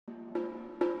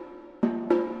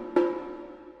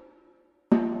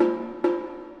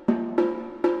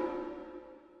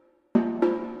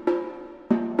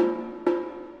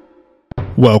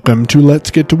Welcome to Let's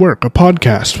Get to Work, a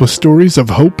podcast with stories of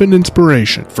hope and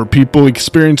inspiration for people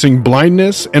experiencing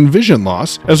blindness and vision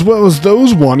loss, as well as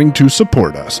those wanting to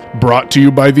support us. Brought to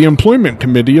you by the Employment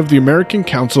Committee of the American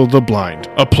Council of the Blind,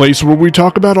 a place where we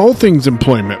talk about all things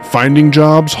employment, finding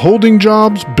jobs, holding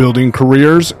jobs, building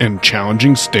careers, and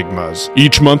challenging stigmas.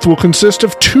 Each month will consist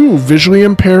of two visually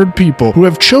impaired people who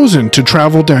have chosen to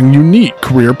travel down unique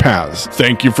career paths.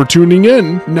 Thank you for tuning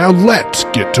in. Now let's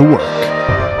get to work.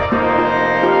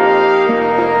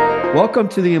 Welcome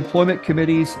to the Employment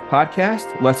Committee's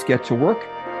podcast, Let's Get to Work.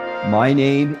 My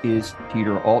name is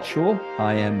Peter Altschul.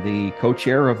 I am the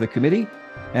co-chair of the committee.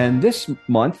 And this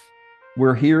month,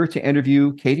 we're here to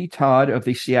interview Katie Todd of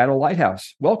the Seattle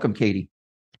Lighthouse. Welcome, Katie.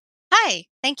 Hi,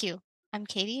 thank you. I'm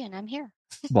Katie and I'm here.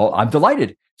 Well, I'm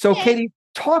delighted. So, Yay. Katie,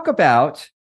 talk about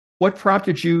what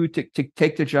prompted you to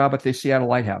take the job at the Seattle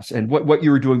Lighthouse and what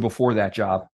you were doing before that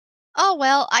job. Oh,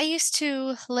 well, I used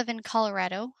to live in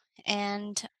Colorado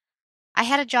and I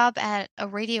had a job at a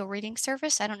radio reading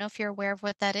service. I don't know if you're aware of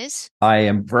what that is. I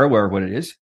am very aware of what it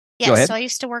is. Go Yes, ahead. so I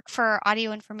used to work for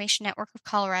Audio Information Network of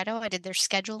Colorado. I did their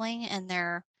scheduling and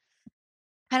their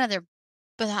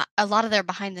a lot of their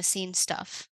behind the scenes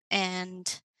stuff. And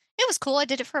it was cool. I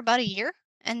did it for about a year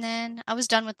and then I was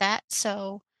done with that.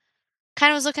 So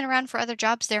kind of was looking around for other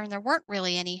jobs there and there weren't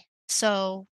really any.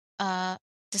 So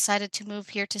decided to move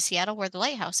here to Seattle where the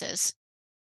Lighthouse is.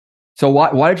 So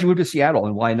why did you move to Seattle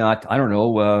and why not, I don't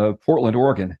know, Portland,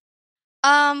 Oregon?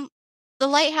 The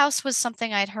Lighthouse was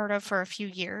something I'd heard of for a few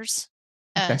years.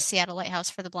 Okay. Seattle Lighthouse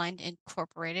for the Blind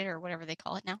Incorporated or whatever they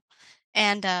call it now.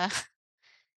 And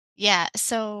yeah,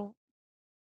 so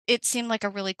it seemed like a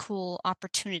really cool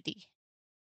opportunity.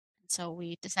 So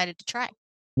we decided to try.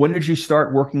 When did you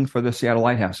start working for the Seattle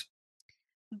Lighthouse?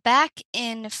 Back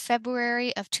in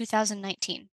February of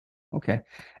 2019. Okay.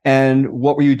 And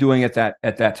what were you doing at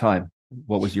that time?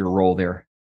 What was your role there?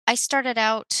 I started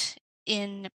out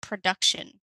in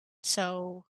production.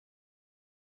 So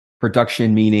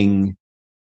Production meaning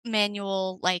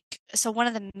manual, so one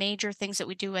of the major things that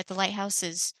we do at the Lighthouse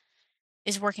is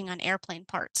working on airplane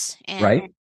parts. And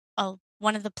right?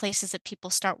 one of the places that people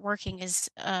start working is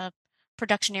a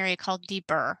production area called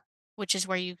deburr, which is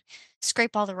where you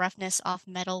scrape all the roughness off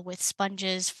metal with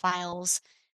sponges, files,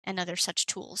 and other such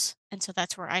tools. And so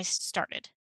that's where I started.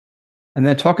 And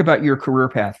then talk about your career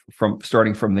path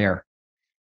starting from there.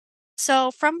 So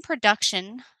from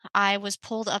production, I was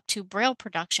pulled up to Braille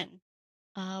production,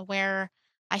 where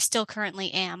I still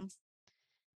currently am.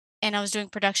 And I was doing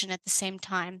production at the same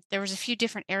time. There was a few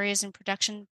different areas in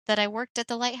production that I worked at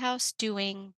the Lighthouse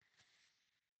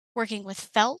working with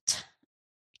felt,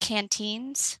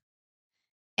 canteens,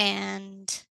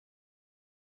 and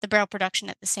the Braille production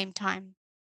at the same time.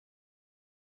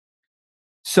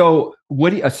 So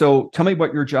so tell me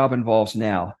what your job involves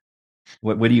now.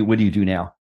 What do you do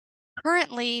now?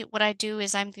 Currently, what I do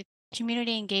is I'm the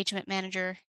community engagement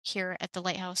manager here at the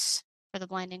Lighthouse for the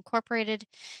Blind Incorporated,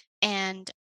 and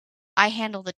I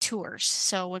handle the tours.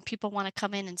 So when people want to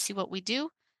come in and see what we do,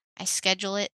 I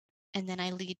schedule it and then I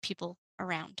lead people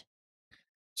around.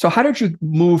 So how did you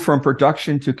move from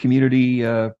production to community,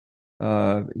 the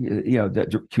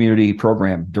community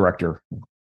program director?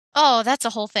 Oh, that's a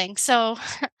whole thing. So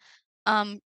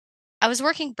I was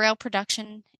working Braille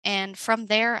production, and from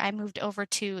there I moved over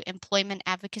to employment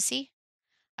advocacy.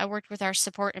 I worked with our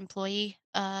support employee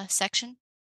section,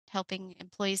 helping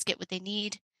employees get what they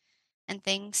need and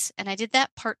things. And I did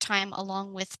that part-time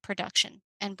along with production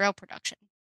and Braille production.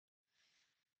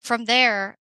 From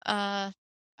there, I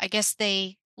guess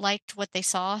they liked what they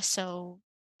saw, so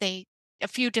a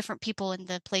few different people in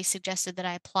the place suggested that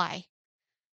I apply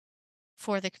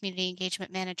for the community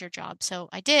engagement manager job. So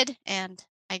I did, and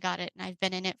I got it, and I've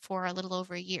been in it for a little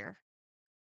over a year.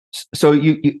 So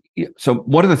so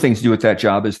one of the things you do at that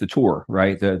job is the tour,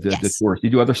 right? The Yes. tours. Do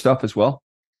you do other stuff as well?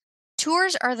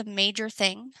 Tours are the major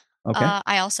thing. Okay.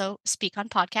 I also speak on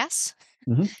podcasts.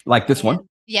 Like this one?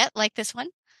 Yeah, like this one.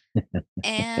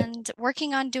 And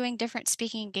working on doing different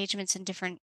speaking engagements in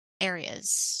different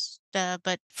areas.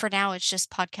 But for now, it's just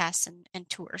podcasts and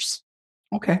tours.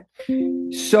 Okay.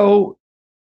 So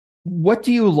what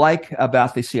do you like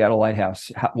about the Seattle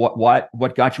Lighthouse?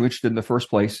 What got you interested in the first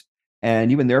place?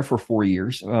 And you've been there for 4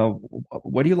 years.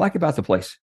 What do you like about the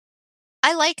place?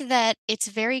 I like that it's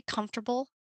very comfortable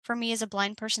for me as a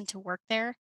blind person to work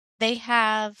there. They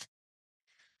have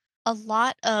a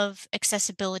lot of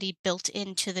accessibility built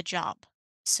into the job.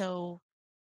 So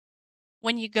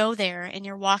when you go there and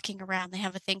you're walking around, they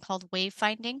have a thing called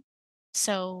wayfinding.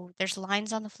 So there's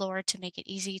lines on the floor to make it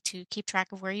easy to keep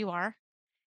track of where you are.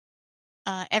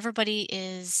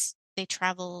 They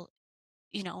travel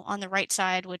on the right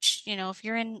side, which, if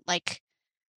you're in like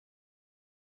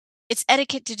it's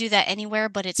etiquette to do that anywhere,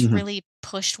 but it's Hmm. really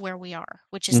pushed where we are,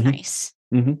 which is Hmm. nice.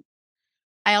 Hmm.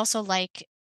 I also like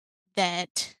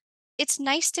that it's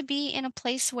nice to be in a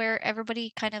place where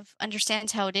everybody kind of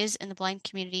understands how it is in the blind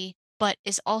community, but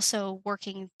is also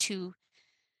working to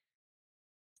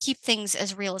keep things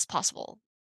as real as possible.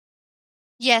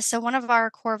 Yeah, so one of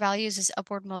our core values is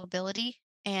upward mobility,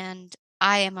 and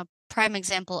I am a prime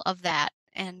example of that,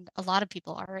 and a lot of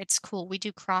people are. It's cool. We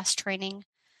do cross training.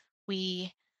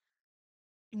 We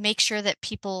make sure that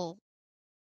people,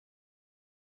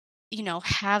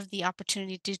 have the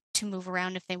opportunity to move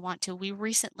around if they want to. We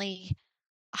recently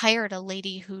hired a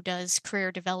lady who does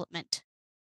career development.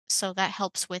 So that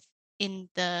helps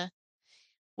the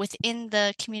within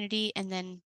the community, and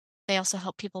then they also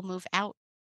help people move out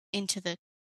into the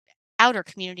outer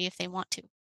community if they want to.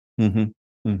 Hmm.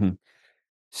 Hmm.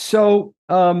 So,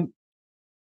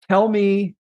 tell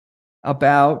me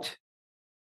about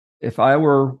if I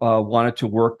were wanted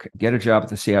to get a job at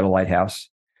the Seattle Lighthouse,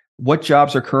 what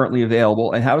jobs are currently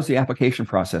available, and how does the application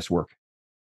process work?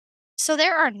 So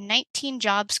there are 19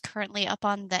 jobs currently up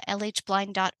on the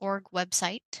lhblind.org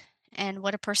website. And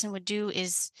what a person would do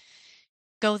is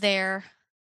go there.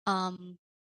 Um,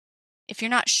 if you're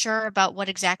not sure about what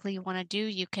exactly you want to do,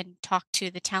 you can talk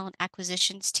to the talent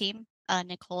acquisitions team.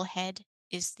 Nicole Head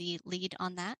is the lead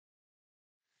on that.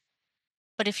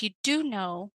 But if you do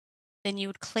know, then you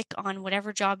would click on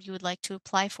whatever job you would like to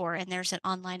apply for, and there's an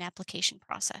online application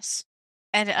process.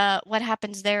 And what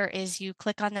happens there is you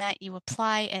click on that, you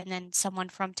apply, and then someone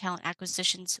from talent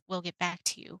acquisitions will get back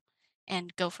to you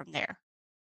and go from there.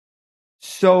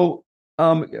 So,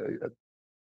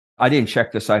 I didn't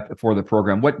check the site before the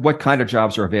program. What kind of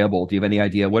jobs are available? Do you have any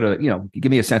idea?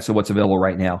 Give me a sense of what's available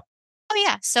right now. Oh,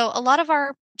 yeah. So a lot of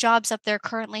our jobs up there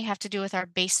currently have to do with our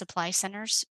base supply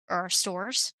centers or our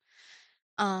stores.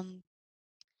 Um,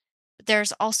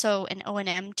 there's also an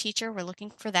O&M teacher. We're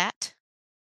looking for that.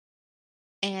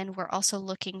 And we're also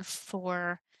looking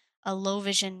for a low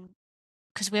vision,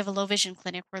 because we have a low vision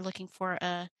clinic. We're looking for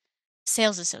a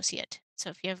sales associate. So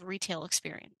if you have retail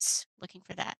experience, looking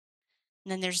for that.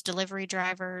 And then there's delivery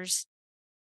drivers,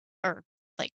 or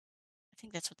like, I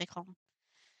think that's what they call them.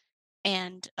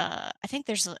 And I think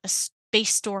there's a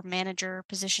space store manager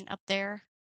position up there.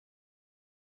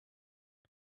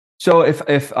 So,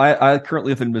 if I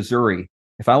currently live in Missouri,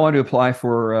 if I want to apply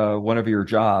for one of your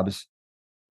jobs,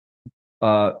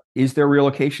 is there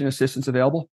relocation assistance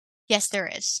available? Yes, there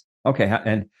is. Okay,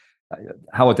 and uh,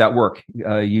 how would that work?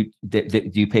 Do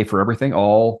you pay for everything,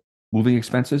 all moving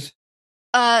expenses?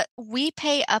 We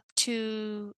pay up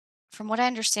to, from what I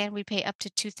understand, we pay up to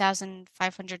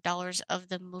 $2,500 of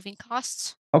the moving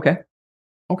costs. Okay,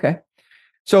 okay.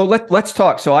 So let's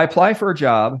talk. So I apply for a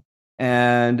job,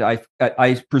 and I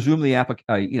presume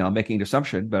I'm making an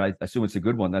assumption, but I assume it's a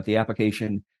good one that the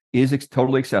application is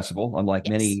totally accessible, unlike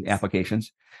Yes. many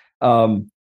applications.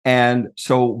 Um, and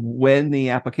so when the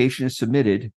application is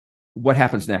submitted, what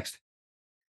happens next?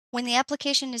 When the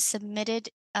application is submitted,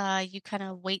 you kind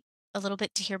of wait a little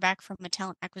bit to hear back from a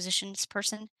talent acquisitions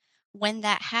person. When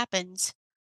that happens,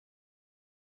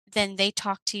 then they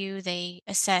talk to you, they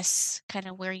assess kind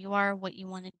of where you are, what you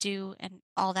want to do, and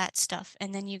all that stuff.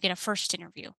 And then you get a first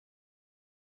interview.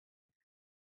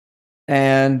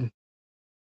 And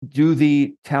do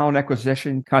the talent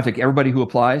acquisition contact everybody who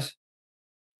applies?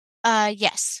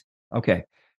 Yes. Okay,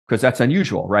 because that's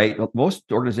unusual, right? Most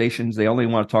organizations, they only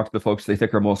want to talk to the folks they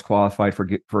think are most qualified for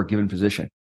a given position.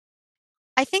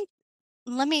 I think,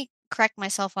 let me correct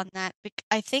myself on that.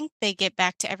 I think they get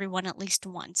back to everyone at least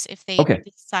once. If they Okay,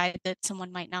 decide that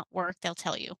someone might not work, they'll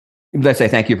tell you. let's say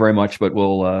thank you very much, but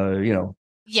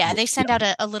Yeah, they send yeah,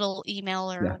 out a little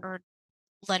email yeah, or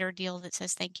letter deal that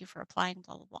says thank you for applying,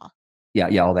 blah, blah, blah.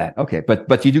 yeah, all that. Okay,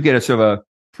 but you do get a sort of a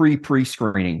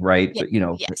pre-screening, right? Yeah.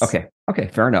 But Yes. okay,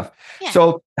 fair enough. Yeah.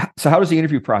 So how does the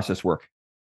interview process work?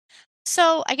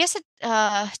 So I guess it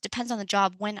depends on the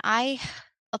job. When I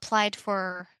applied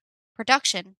for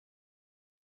production,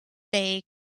 they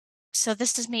so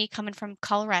this is me coming from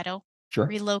Colorado, Sure.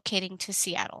 relocating to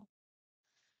Seattle.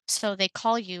 So they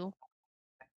call you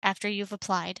after you've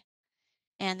applied,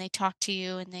 and they talk to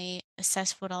you and they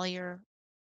assess what all your,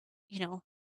 you know,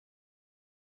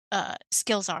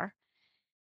 skills are.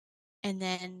 And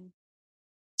then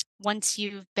once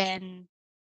you've been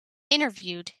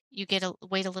interviewed, you get a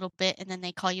wait a little bit, and then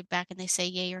they call you back and they say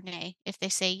yay or nay. If they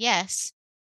say yes,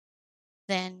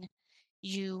 then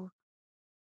you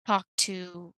talk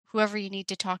to whoever you need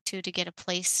to talk to get a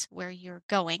place where you're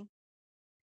going,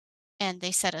 and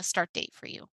they set a start date for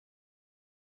you.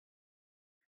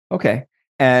 Okay.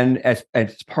 And as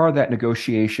part of that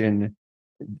negotiation,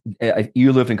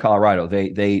 you live in Colorado.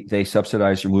 They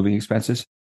subsidize your moving expenses.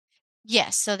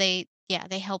 Yes, so they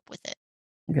help with it.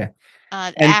 Okay.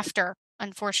 And After,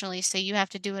 unfortunately, so you have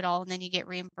to do it all, and then you get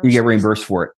you get reimbursed for reimbursed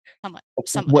for it.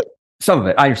 some of What it. some of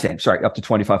it? I understand. Sorry, up to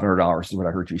 $2,500 is what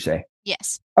I heard you say.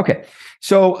 Yes. Okay.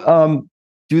 So,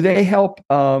 do they help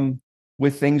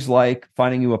with things like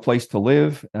finding you a place to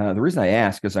live? The reason I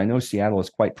ask is I know Seattle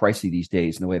is quite pricey these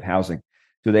days in the way of housing.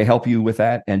 Do they help you with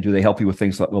that? And do they help you with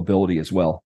things like mobility as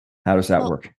well? How does that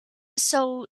Well, work?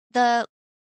 so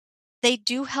they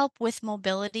do help with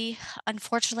mobility.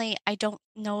 Unfortunately, I don't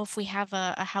know if we have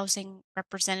a housing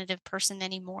representative person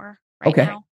anymore right Okay.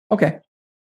 now. Okay.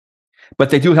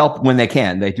 But they do help when they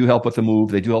can. They do help with the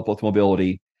move. They do help with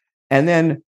mobility. And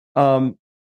then um,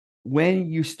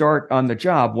 when you start on the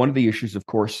job, one of the issues, of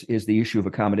course, is the issue of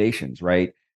accommodations,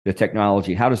 right? The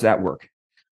technology. How does that work?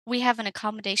 We have an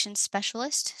accommodations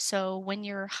specialist, so when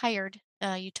you're hired,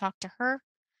 you talk to her,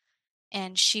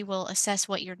 and she will assess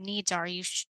what your needs are.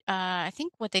 I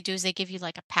think what they do is they give you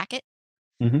like a packet,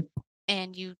 Mhm.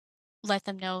 and you let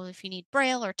them know if you need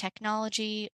Braille or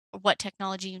technology, or what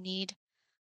technology you need.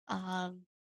 Um,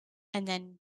 and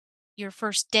then your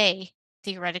first day,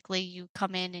 theoretically, you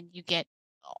come in and you get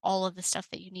all of the stuff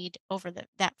that you need over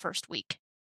that first week.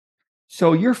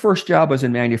 So your first job was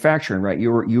in manufacturing, right?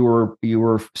 You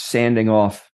were sanding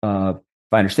off, if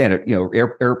I understand it,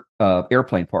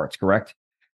 airplane parts, correct?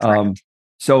 Um, Correct.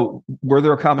 so were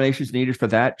there accommodations needed for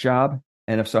that job?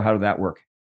 And if so, how did that work?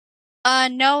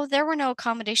 No, there were no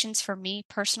accommodations for me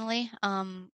personally.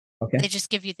 Okay. They just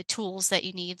give you the tools that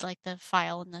you need, like the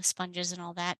file and the sponges and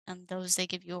all that, and those they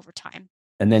give you over time.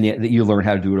 And then you learn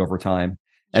how to do it over time.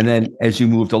 Yeah. And then as you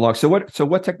moved along, so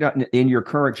what technology in your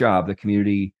current job, the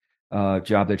community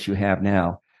job that you have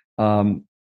now,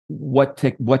 what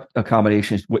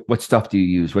accommodations, what stuff do you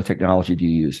use? What technology do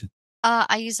you use?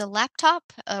 I use a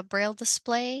laptop, a braille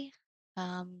display,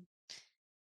 um,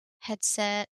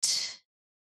 headset,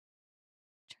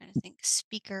 trying to think,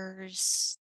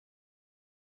 speakers,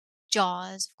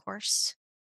 JAWS, of course.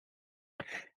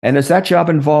 And does that job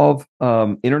involve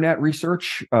internet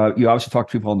research? You obviously talk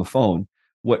to people on the phone.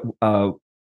 What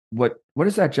what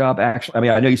is that job actually? I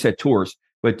mean, I know you said tours,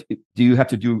 but do you have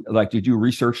to do you do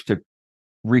research to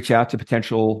reach out to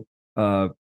potential uh,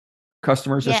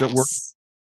 customers, as it were? Yes.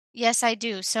 Yes, I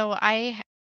do. So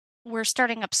we're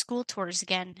starting up school tours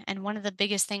again, and one of the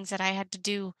biggest things that I had to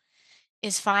do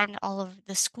is find all of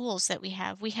the schools that we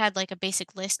have. We had like a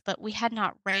basic list, but we had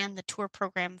not ran the tour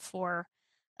program for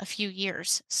a few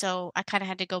years. So I kind of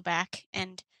had to go back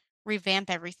and revamp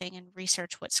everything and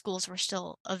research what schools were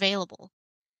still available.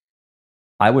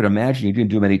 I would imagine you didn't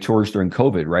do many tours during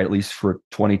COVID, right? At least for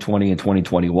 2020 and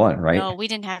 2021, right? No, we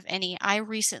didn't have any. I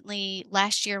recently,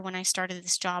 last year when I started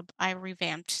this job, I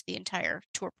revamped the entire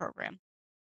tour program.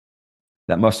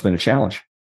 That must have been a challenge.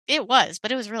 It was,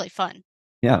 but it was really fun.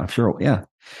 Yeah, I'm sure. Yeah,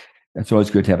 that's always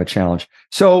good to have a challenge.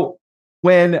 So,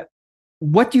 when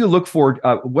what do you look for?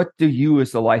 What do you,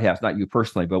 as the Lighthouse, not you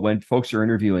personally, but when folks are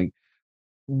interviewing,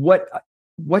 what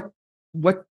what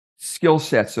what skill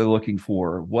sets are they looking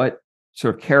for? What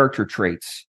sort of character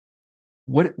traits?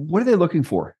 What are they looking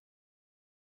for?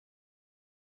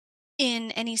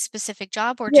 In any specific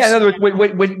job or Yeah, in just other in words,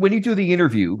 general? when you do the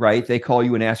interview, right? They call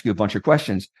you and ask you a bunch of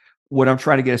questions. What I'm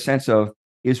trying to get a sense of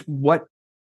is what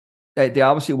they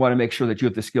obviously want to make sure that you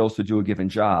have the skills to do a given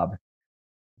job,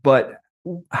 but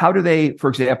how do they, for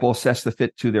example, assess the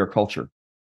fit to their culture?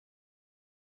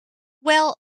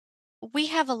 Well, we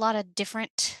have a lot of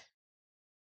different,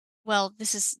 well,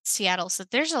 this is Seattle, so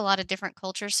there's a lot of different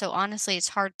cultures, so honestly, it's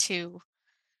hard to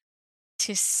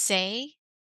say,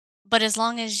 but as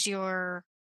long as you're,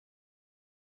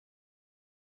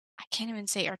 I can't even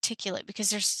say articulate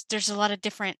because there's a lot of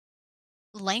different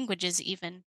languages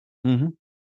even. Mm-hmm.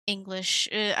 English,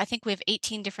 I think we have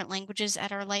 18 different languages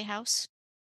at our lighthouse,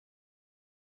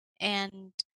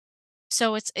 and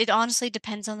so it honestly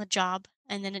depends on the job,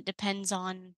 and then it depends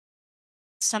on,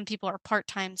 some people are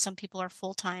part-time, some people are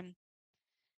full-time.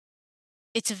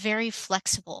 It's very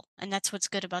flexible, and that's what's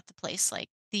good about the place. Like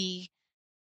we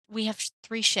have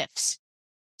 3 shifts,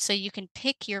 so you can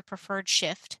pick your preferred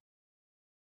shift,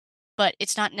 but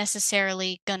it's not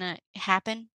necessarily gonna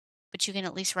happen, but you can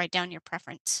at least write down your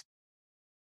preference.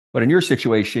 But in your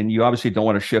situation, you obviously don't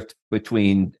want to shift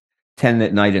between 10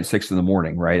 at night and 6 in the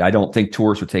morning, right? I don't think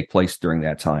tours would take place during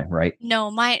that time, right?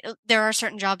 No, there are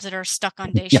certain jobs that are stuck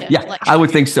on day Yeah, shift, yeah, like I would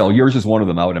think so. Yours is one of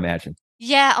them, I would imagine.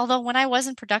 yeah, although when I was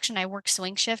in production, I worked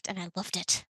swing shift and I loved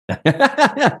it.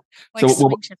 So Like,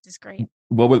 swing shift is great.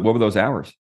 what were those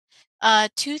hours?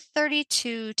 2:30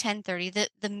 to 10:30.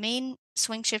 The main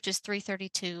swing shift is 3:30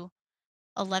 to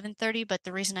 11:30, but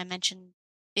the reason I mentioned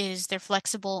is they're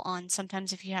flexible on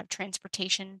sometimes if you have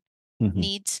transportation Mhm.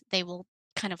 needs, they will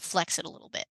kind of flex it a little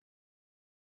bit,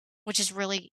 which is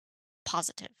really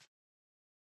positive.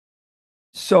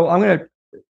 So I'm going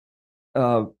to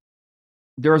uh,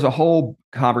 there's a whole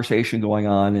conversation going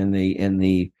on in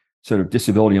the sort of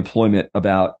disability employment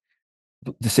about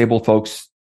disabled folks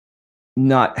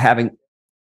not having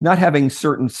not having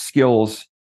certain skills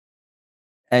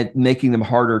and making them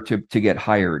harder to get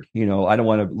hired. I don't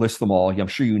want to list them all. I'm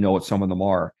sure you know what some of them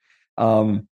are.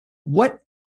 What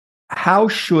How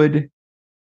should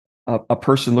a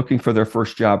person looking for their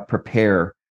first job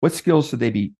prepare? What skills should they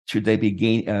be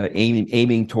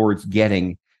aiming towards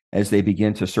getting as they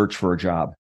begin to search for a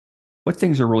job? What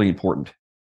things are really important?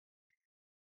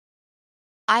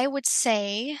 I would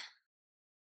say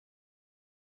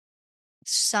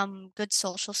some good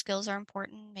social skills are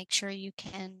important. Make sure you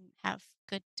can have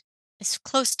good, as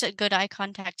close to good eye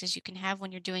contact as you can have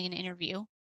when you're doing an interview.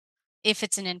 If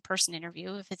it's an in-person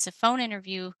interview, if it's a phone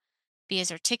interview, be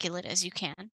as articulate as you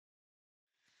can.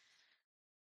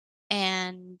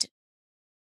 And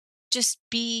just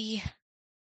be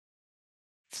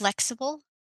flexible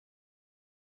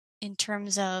in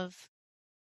terms of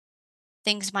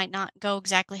things might not go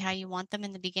exactly how you want them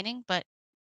in the beginning, but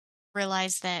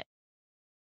realize that,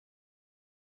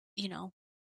 you know,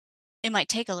 it might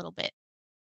take a little bit,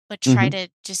 but try Hmm. to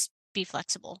just be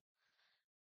flexible.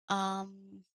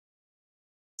 Um,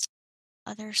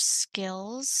 Other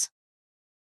skills,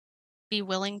 be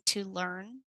willing to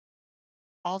learn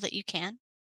all that you can.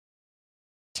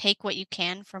 Take what you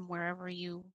can from wherever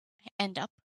you end up.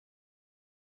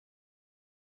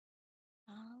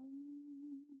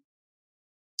 Um,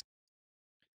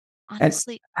 And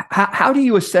Honestly, how do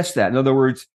you assess that? In other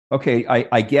words, okay,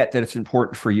 I get that it's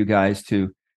important for you guys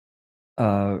to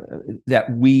uh,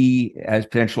 that we as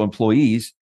potential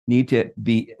employees need to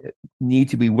be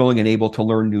willing and able to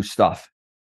learn new stuff,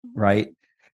 mhm. right?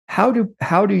 How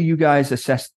do you guys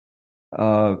assess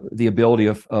the ability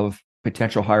of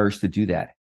potential hires to do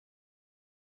that?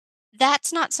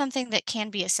 That's not something that can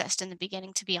be assessed in the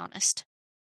beginning, to be honest.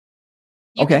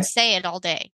 You can Okay. say it all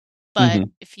day, but Hmm.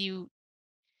 if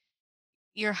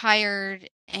you're hired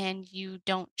and you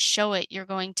don't show it, you're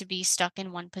going to be stuck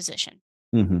in one position.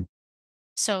 Hmm.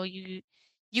 So you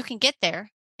can get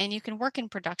there and you can work in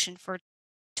production for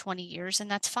 20 years and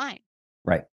that's fine.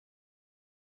 Right.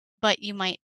 But you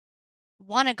might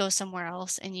want to go somewhere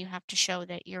else and you have to show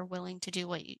that you're willing to do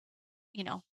what you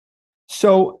know.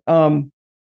 So,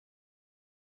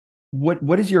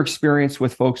 what is your experience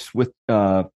with folks with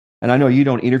and I know you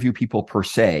don't interview people per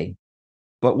se,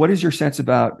 but what is your sense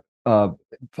about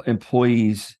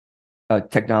employees'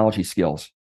 technology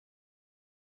skills?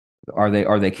 Are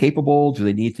they capable? Do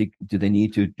they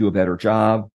need to do a better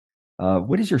job?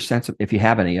 What is your sense of, if you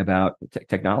have any, about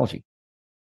technology?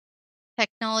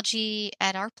 Technology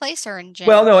at our place or in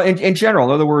Well, no, general? in general.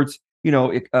 In other words,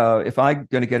 if I'm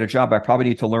going to get a job, I probably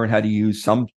need to learn how to use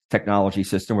some technology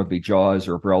system, whether it be JAWS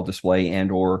or Braille display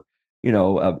and or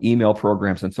email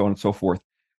programs and so on and so forth.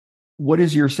 What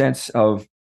is your sense of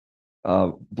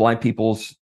blind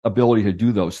people's ability to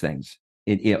do those things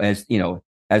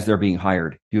as they're being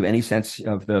hired? Do you have any sense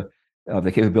of the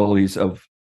capabilities of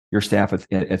your staff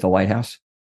at the Lighthouse?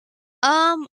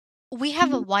 Um, we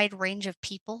have a wide range of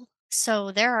people.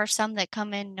 So there are some that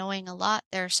come in knowing a lot.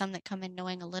 There are some that come in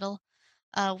knowing a little.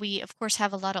 We, of course,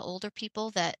 have a lot of older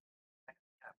people that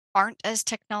aren't as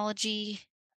technology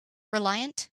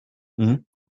reliant Hmm.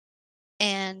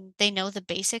 and they know the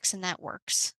basics and that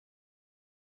works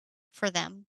for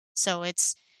them. So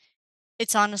it's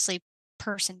honestly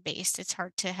person based. It's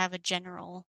hard to have a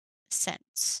general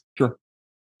sense. Sure,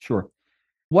 sure.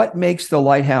 What makes the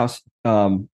Lighthouse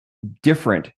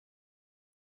different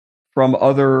from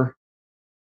other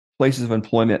places of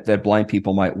employment that blind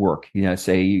people might work?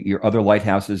 Say your other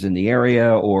lighthouses in the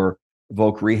area or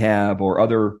Voc Rehab or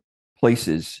other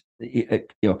places,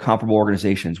 comparable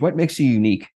organizations. What makes you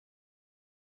unique?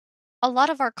 A lot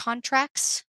of our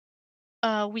contracts,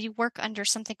 we work under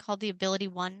something called the Ability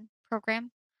One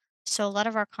program. So a lot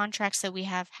of our contracts that we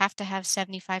have to have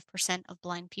 75% of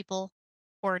blind people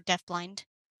or deafblind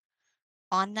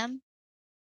on them.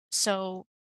 So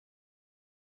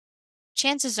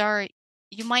chances are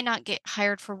you might not get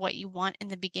hired for what you want in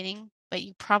the beginning, but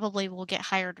you probably will get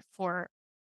hired for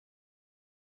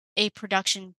a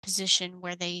production position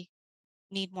where they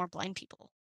need more blind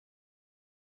people.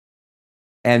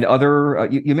 And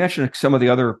you mentioned some of the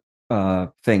other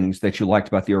things that you liked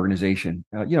about the organization.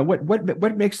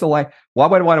 What makes Why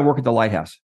would I want to work at the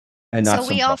Lighthouse and not So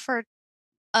we somewhere else? offer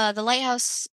the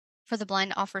Lighthouse for the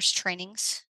Blind offers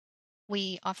trainings.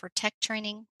 We offer tech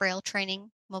training, braille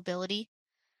training, mobility.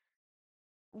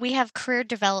 We have career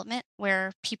development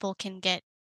where people can get,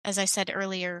 as I said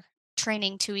earlier,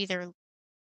 training to either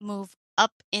move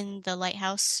up in the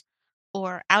lighthouse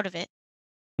or out of it.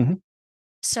 Mhm.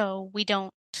 So we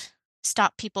don't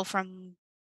stop people from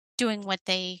doing what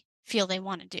they feel they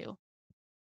want to do.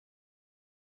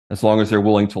 As long as they're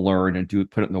willing to learn and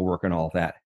put it in the work and all of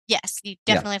that. Yes, you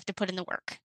Yeah, definitely have to put in the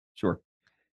work. sure.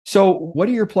 So, what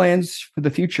are your plans for the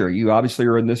future? You obviously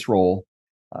are in this role.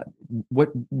 Uh,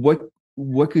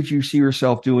 what could you see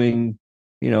yourself doing?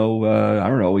 I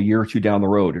don't know, a year or two down the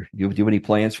road. Do you have any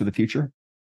plans for the future?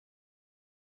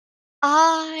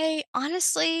 I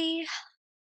honestly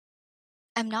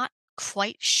am not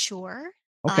quite sure.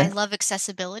 I Okay. love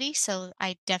accessibility, so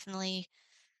I definitely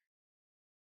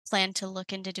plan to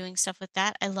look into doing stuff with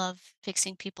that. I love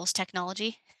fixing people's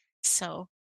technology, so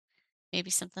maybe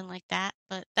something like that,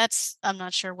 but I'm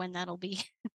not sure when that'll be.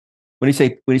 When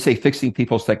you say fixing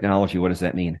people's technology, what does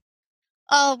that mean?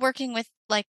 Working with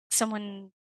like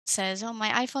someone says, "Oh, my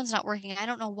iPhone's not working. I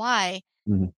don't know why."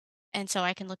 Mhm. And so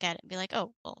I can look at it and be like,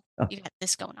 "Oh, well, Oh. you got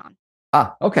this going on."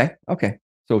 Okay, okay.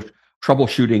 So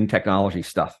troubleshooting technology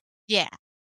stuff. Yeah,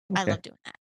 I Okay. love doing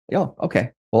that. Yeah.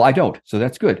 Okay. Well, I don't, so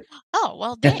that's good. Oh,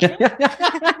 well, dang.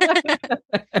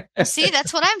 Well, see,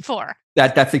 that's what I'm for.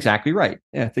 That's exactly right.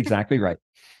 Yeah, that's exactly right.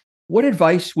 What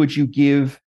advice would you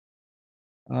give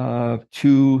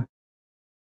to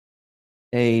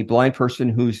a blind person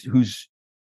who's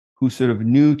sort of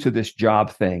new to this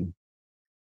job thing?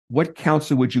 What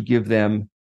counsel would you give them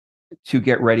to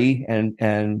get ready and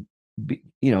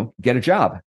get a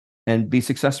job and be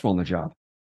successful in the job?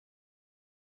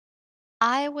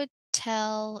 I would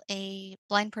tell a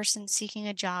blind person seeking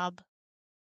a job,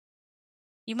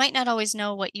 you might not always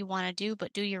know what you want to do,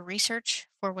 but do your research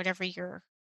for whatever you're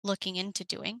looking into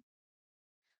doing.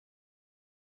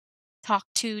 Talk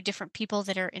to different people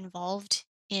that are involved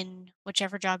in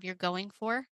whichever job you're going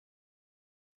for.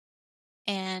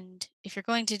 And if you're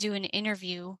going to do an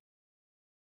interview,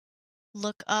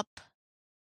 look up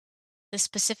the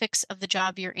specifics of the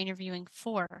job you're interviewing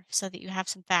for so that you have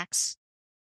some facts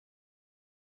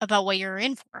about what you're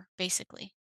in for,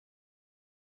 basically.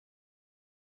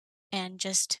 And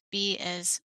just be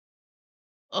as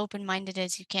open minded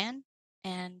as you can.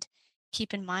 And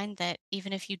keep in mind that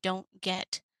even if you don't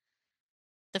get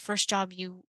the first job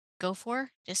you go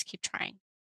for, just keep trying.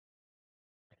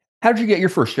 How did you get your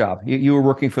first job? You were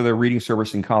working for the reading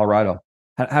service in Colorado.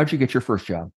 How did you get your first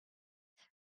job?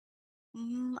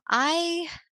 I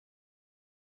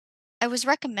was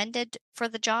recommended for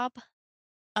the job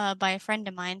by a friend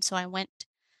of mine, so I went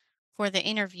for the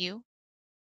interview,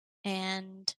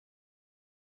 and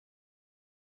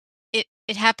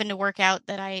it happened to work out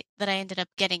that I ended up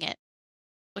getting it,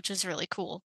 which was really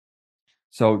cool.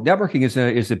 So networking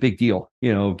is a big deal.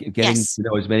 Getting Yes, to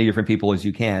know as many different people as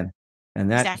you can,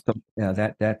 and exactly.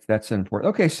 that's important.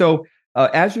 Okay, so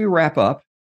as we wrap up,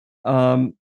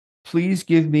 um, please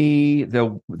give me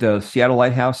the Seattle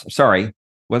Lighthouse. Sorry,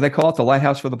 what do they call it? The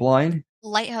Lighthouse for the Blind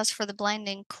Lighthouse for the Blind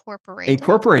Incorporated.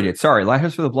 Incorporated. Sorry,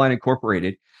 Lighthouse for the Blind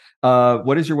Incorporated.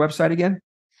 What is your website again?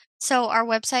 So our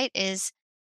website is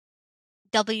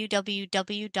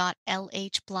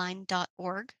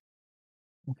www.lhblind.org.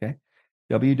 Okay,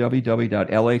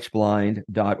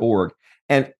 www.lhblind.org.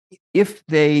 And if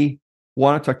they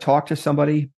wanted to talk to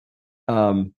somebody,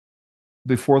 um,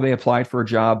 before they applied for a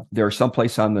job, there's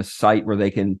someplace on the site where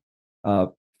they can uh,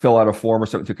 fill out a form or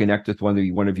something to connect with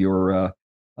one of your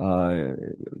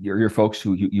folks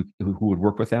who would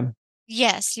work with them.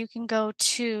 Yes, you can go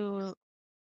to,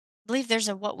 I believe there's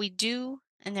a what we do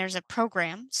and there's a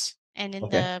programs. And in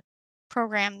Okay. the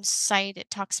programs site, it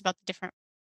talks about the different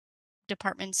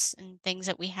departments and things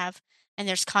that we have. And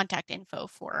there's contact info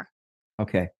for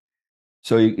Okay.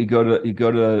 So you go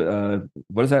to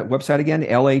what is that website again?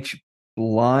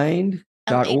 lhblind.org.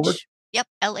 LH. Yep,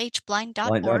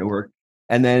 lhblind.org. Blind.org.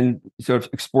 And then sort of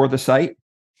explore the site.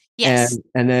 Yes,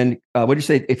 And then what did you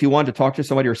say? If you wanted to talk to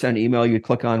somebody or send an email, you'd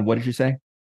click on what did you say?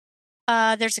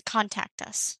 there's a contact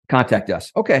us. Contact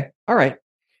us. Okay. All right.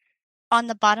 On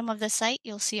the bottom of the site,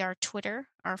 you'll see our Twitter,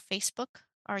 our Facebook,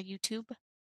 our YouTube,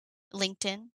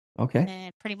 LinkedIn, Okay.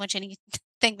 and pretty much anything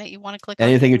that you want to click on.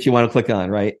 Anything that you want to click on,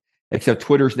 right? Except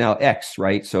Twitter's now X,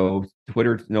 right? So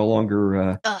Twitter's no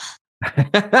longer. Ugh, I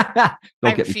Don't get me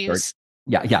started. refuse.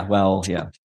 Yeah, yeah. Well, yeah,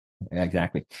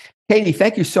 exactly. Katie,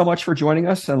 thank you so much for joining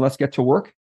us, and let's get to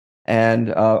work.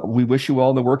 And we wish you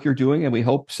all the work you're doing, and we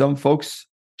hope some folks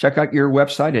check out your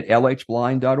website at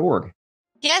lhblind.org.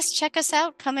 Yes, check us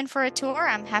out. Come in for a tour.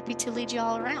 I'm happy to lead you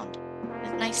all around.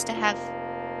 It's nice to have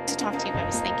to talk to you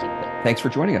guys. Thank you. Thanks for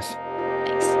joining us.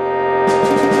 Thanks.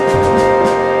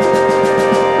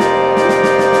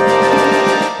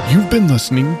 You've been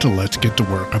listening to Let's Get to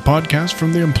Work, a podcast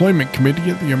from the Employment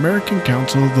Committee at the American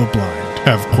Council of the Blind.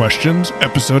 Have questions,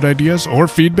 episode ideas, or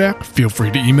feedback? Feel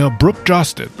free to email Brooke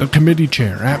Jostad, the committee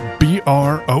chair, at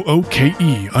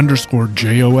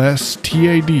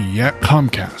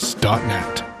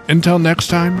BROOKE_JOSTAD@Comcast.net. Until next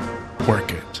time,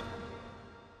 work it.